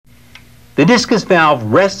The discus valve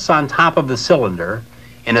rests on top of the cylinder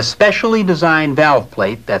in a specially designed valve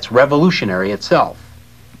plate that's revolutionary itself.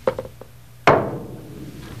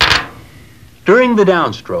 During the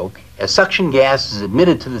downstroke, as suction gas is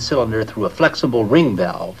admitted to the cylinder through a flexible ring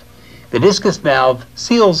valve, the discus valve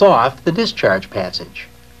seals off the discharge passage.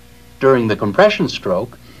 During the compression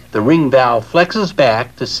stroke, the ring valve flexes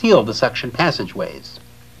back to seal the suction passageways,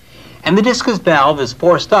 and the discus valve is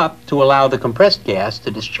forced up to allow the compressed gas to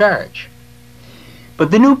discharge. But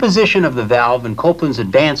the new position of the valve in Copeland's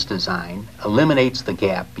advanced design eliminates the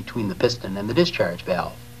gap between the piston and the discharge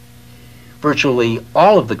valve. Virtually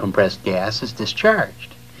all of the compressed gas is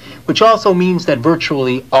discharged, which also means that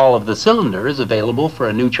virtually all of the cylinder is available for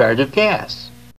a new charge of gas.